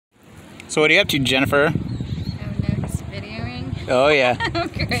So what are you up to, Jennifer? Oh no, he's videoing. Oh yeah.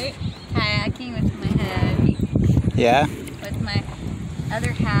 Great. Kayaking with my hubby. Yeah? With my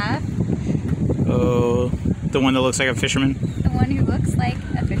other half. Oh, the one that looks like a fisherman? The one who looks like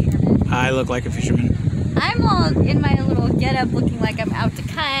a fisherman. I look like a fisherman. I'm all in my little get-up looking like I'm out to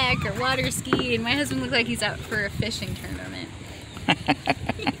kayak or water ski, and my husband looks like he's out for a fishing tournament.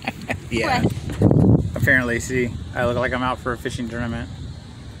 Yeah. What? Apparently, see, I look like I'm out for a fishing tournament.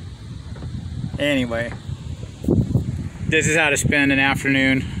 Anyway, this is how to spend an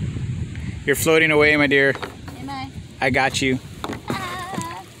afternoon. You're floating away, my dear. Am I? I got you.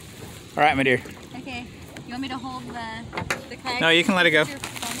 Ah. All right, my dear. Okay. You want me to hold the kayak? No, you can let it go. Your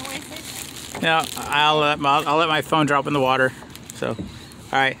phone away, sis? No, I'll let my phone drop in the water. So, all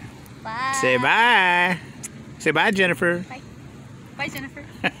right. Bye. Say bye. Say bye, Jennifer. Bye. Bye, Jennifer.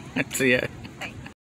 See ya.